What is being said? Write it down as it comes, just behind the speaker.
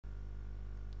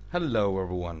Hello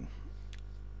everyone.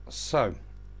 So,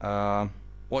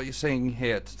 what you're seeing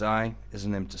here today is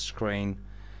an empty screen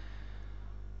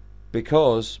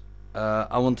because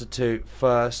I wanted to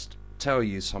first tell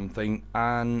you something,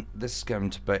 and this is going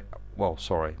to be,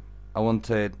 I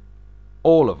wanted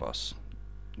all of us,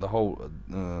 all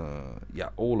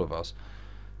of us,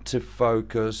 to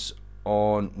focus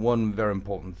on one very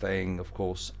important thing, of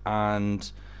course,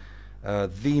 and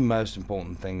the most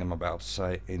important thing I'm about to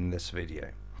say in this video,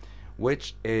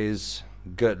 which is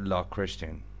good luck,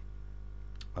 Christian.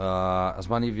 As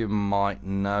many of you might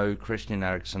know, Christian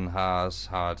Eriksen has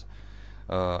had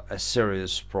a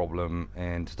serious problem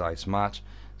in today's match.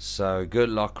 So good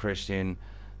luck, Christian.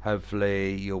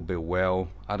 Hopefully you'll be well.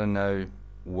 I don't know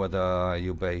whether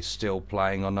you'll be still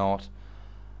playing or not,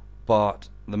 but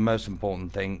the most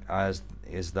important thing is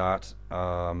that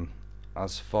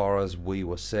as far as we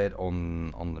were said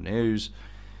on the news,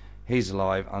 he's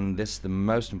alive, and this is the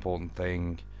most important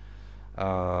thing.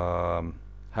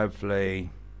 Hopefully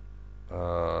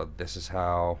this is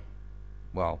how,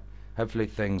 hopefully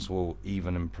things will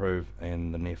even improve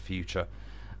in the near future.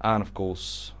 And of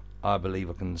course, I believe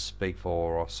I can speak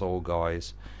for us all,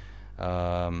 guys.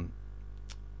 Good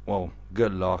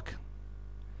luck,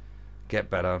 get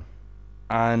better,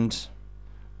 and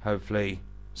hopefully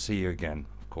see you again,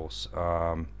 of course.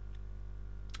 I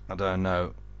don't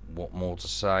know what more to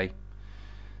say.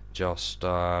 Just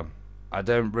I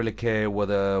don't really care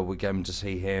whether we're going to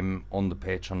see him on the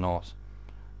pitch or not.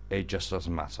 It just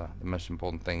doesn't matter. The most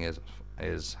important thing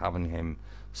is having him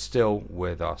still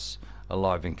with us,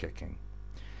 alive and kicking.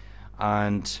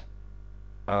 And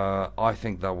I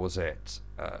think that was it,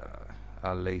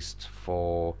 at least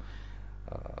for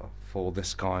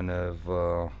this kind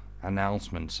of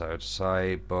announcement, so to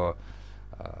say. But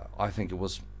I think it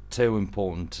was too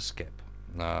important to skip.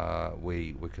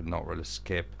 We could not really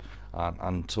skip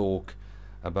and talk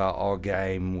about our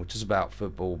game, which is about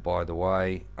football, by the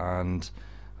way, and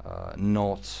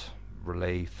not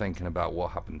really thinking about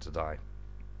what happened today,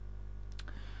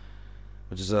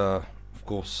 which is of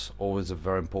course always a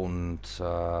very important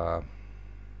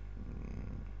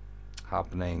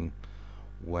happening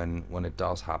when it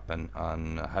does happen,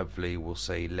 and hopefully we'll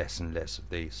see less and less of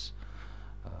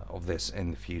this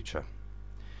in the future.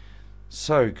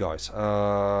 So guys,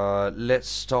 let's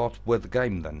start with the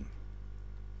game then.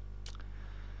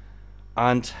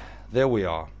 And there we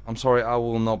are. I'm sorry, I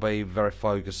will not be very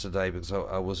focused today because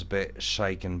I was a bit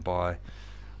shaken by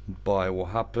what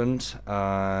happened,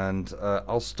 and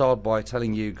I'll start by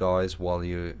telling you guys while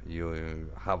you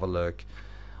have a look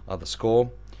at the score.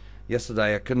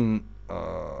 Yesterday I couldn't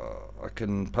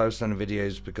post any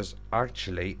videos because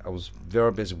actually I was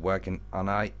very busy working, and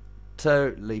I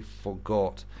totally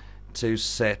forgot to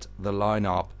set the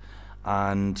lineup,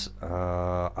 and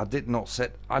I did not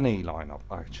set any lineup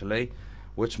actually,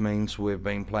 which means we've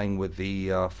been playing with the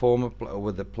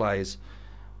players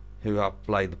who have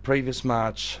played the previous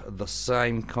match, the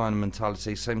same kind of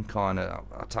mentality, same kind of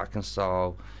attacking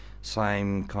style,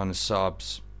 same kind of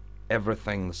subs,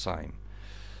 everything the same.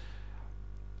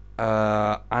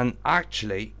 And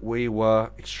actually we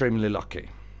were extremely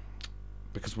lucky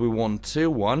because we won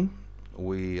 2-1.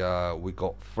 We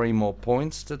got 3 more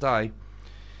points today,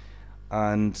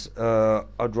 and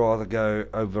I'd rather go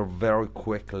over very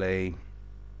quickly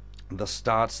the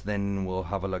stats, then we'll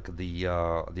have a look at the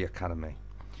academy.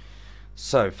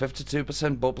 So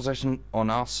 52% ball possession on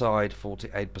our side,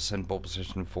 48% ball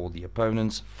possession for the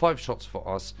opponents, 5 shots for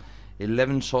us,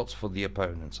 11 shots for the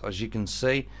opponents. As you can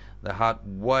see, they had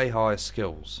way higher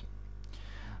skills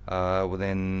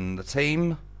within the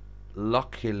team.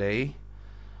 Luckily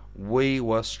we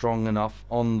were strong enough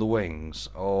on the wings,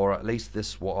 or at least this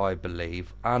is what I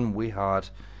believe, and we had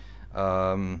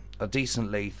a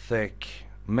decently thick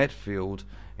midfield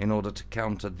in order to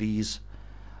counter these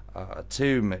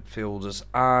 2 midfielders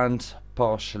and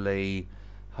partially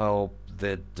help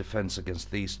the defense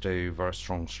against these 2 very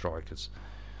strong strikers.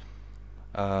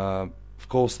 Of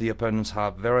course the opponents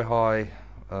have very high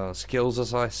skills,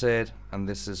 as I said, and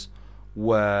this is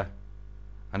where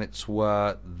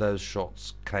those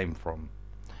shots came from.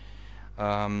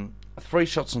 3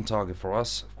 shots on target for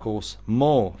us, of course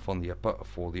more for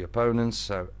the opponents,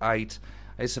 so 8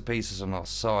 set pieces on our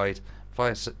side,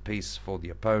 5 set pieces for the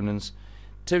opponents,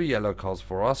 2 yellow cards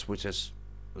for us, which is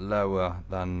lower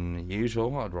than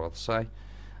usual, I'd rather say,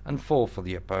 and 4 for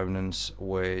the opponents,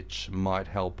 which might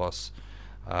help us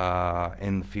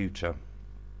in the future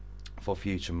for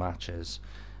future matches.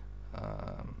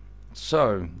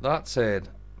 So that said,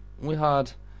 we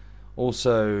had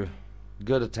also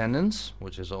good attendance,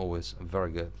 which is always a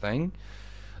very good thing.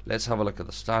 Let's have a look at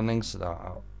the standings.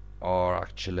 are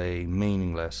actually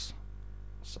meaningless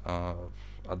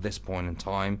at this point in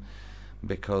time,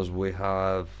 because we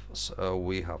have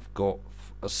got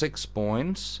 6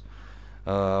 points,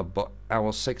 but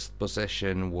our 6th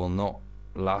position will not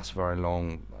last very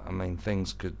long. I mean,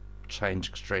 things could change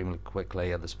extremely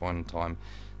quickly at this point in time,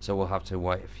 so we'll have to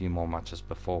wait a few more matches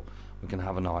before we can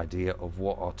have an idea of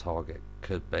what our target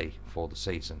could be for the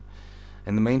season.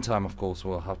 In the meantime, of course,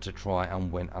 we'll have to try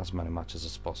and win as many matches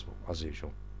as possible, as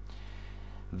usual.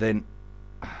 Then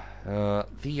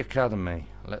the academy.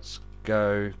 Let's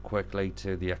go quickly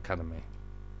to the academy.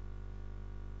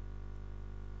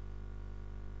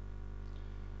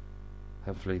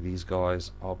 Hopefully these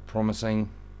guys are promising.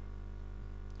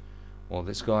 Well,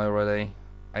 this guy already,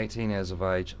 18 years of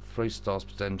age, 3 stars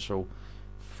potential,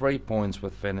 3 points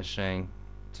with finishing.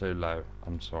 Too low,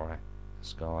 I'm sorry.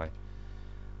 This guy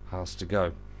has to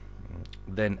go.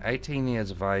 Then 18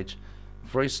 years of age,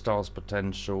 3 stars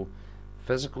potential,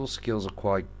 physical skills are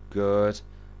quite good,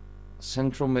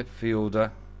 central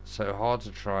midfielder, so hard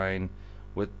to train,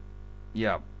 with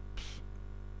a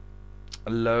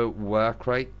low work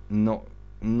rate, not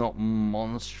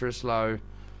monstrous low,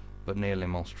 but nearly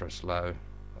monstrous low,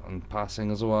 and passing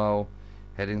as well.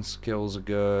 Heading skills are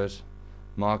good,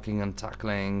 marking and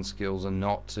tackling skills are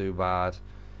not too bad,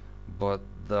 but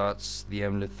that's the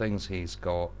only things he's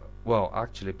got. Well,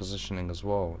 actually positioning as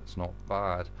well, it's not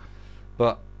bad,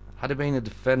 but had he been a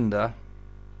defender,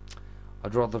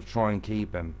 I'd rather try and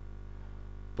keep him.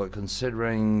 But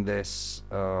considering this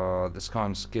this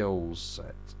kind of skill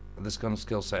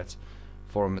set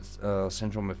for a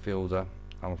central midfielder,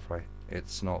 I'm afraid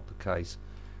it's not the case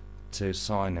to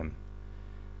sign him.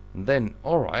 And then,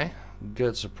 alright,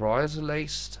 good surprise at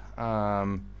least.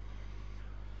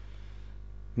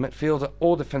 Midfielder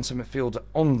or defensive midfielder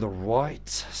on the right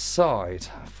side,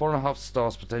 4.5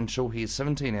 stars potential. He's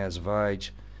 17 years of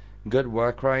age, good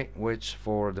work rate, which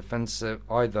for a defensive,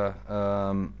 either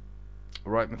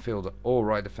right midfielder or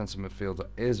right defensive midfielder,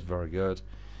 is very good.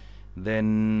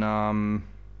 Then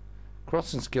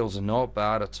crossing skills are not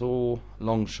bad at all.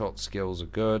 Long shot skills are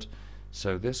good.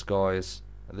 So this guy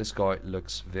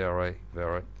looks very,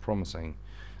 very promising.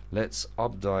 Let's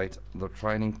update the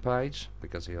training page,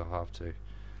 because he'll have to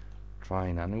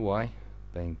train anyway,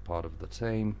 being part of the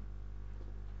team.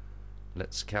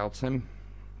 Let's scout him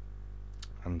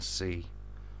and see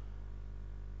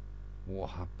what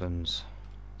happens.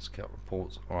 Scout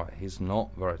reports. Alright, he's not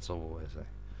very tall, is he?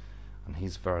 And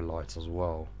he's very light as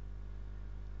well.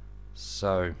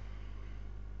 So,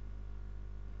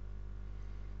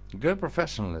 good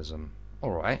professionalism.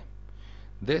 Alright,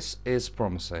 this is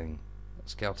promising.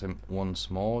 Let's scout him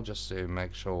once more, just to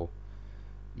make sure.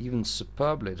 Even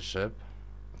superb leadership,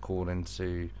 according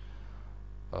to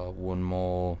one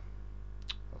more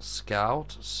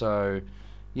scout. So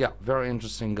yeah, very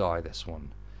interesting guy, this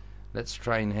one. Let's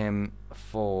train him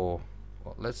for,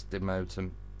 well, let's demote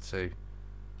him to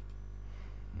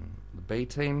the B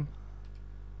team,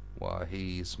 where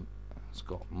he's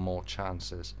got more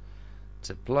chances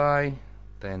to play.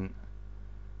 Then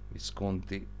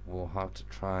Visconti will have to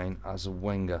train as a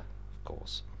winger, of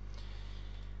course.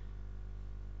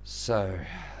 So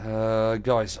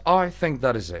guys, I think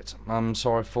that is it. I'm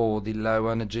sorry for the low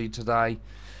energy today,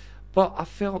 but I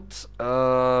felt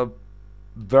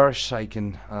very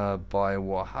shaken by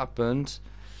what happened,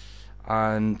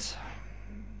 and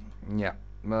yeah,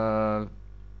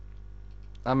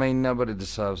 I mean, nobody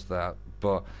deserves that,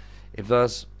 but if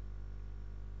there's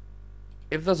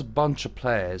a bunch of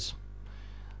players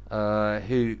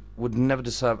who would never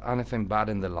deserve anything bad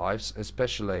in their lives,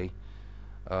 especially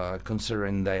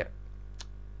considering their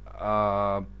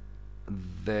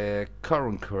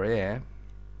current career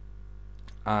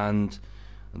and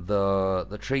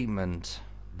the treatment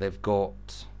they've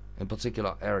got, in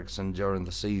particular Eriksen, during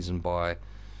the season by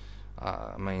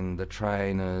I mean, the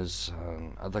trainers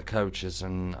and other coaches,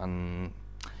 and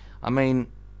I mean,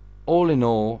 all in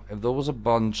all, if there was a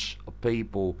bunch of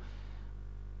people,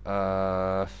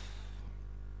 I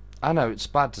know it's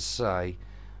bad to say,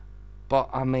 but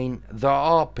I mean, there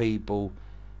are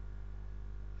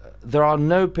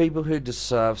no people who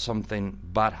deserve something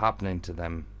bad happening to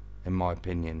them, in my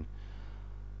opinion,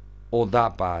 or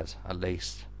that bad at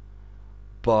least.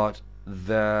 But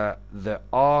there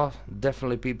are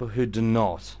definitely people who do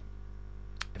not,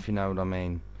 if you know what I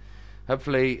mean.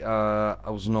 Hopefully I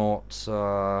was not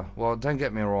well, don't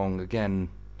get me wrong, again,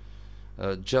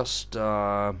 just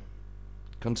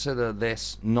consider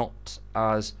this not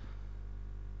as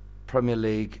Premier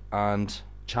League and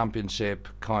Championship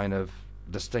kind of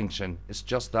distinction. It's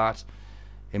just that,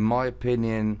 in my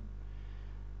opinion,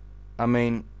 I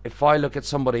mean, if I look at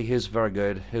somebody who's very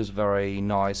good, who's very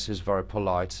nice, who's very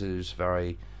polite, who's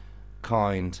very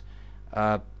kind,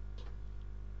 uh,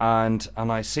 and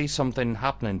I see something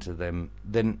happening to them,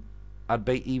 then I'd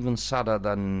be even sadder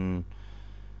than,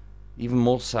 even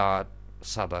more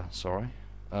sadder, sorry,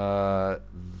 uh,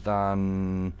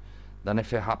 than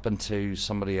if it happened to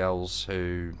somebody else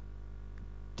who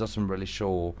doesn't really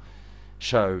show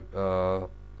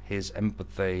his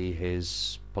empathy,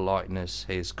 his politeness,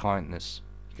 his kindness.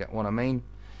 You get what I mean?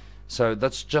 So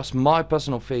that's just my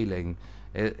personal feeling.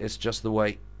 It's just the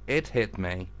way it hit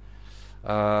me.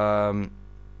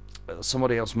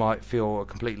 Somebody else might feel a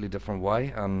completely different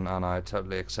way, and I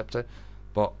totally accept it.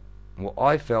 But what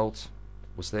I felt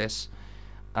was this,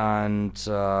 and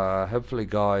hopefully,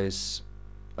 guys,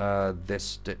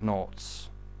 this did not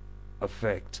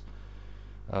affect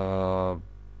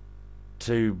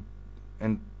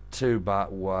in too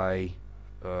bad way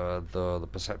the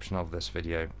perception of this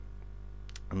video.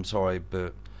 I'm sorry,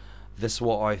 but this is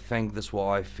what I think, this is what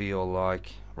I feel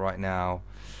like right now,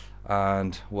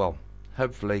 and well,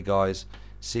 hopefully guys,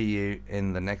 see you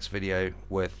in the next video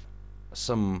with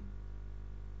some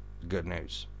good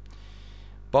news.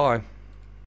 Bye.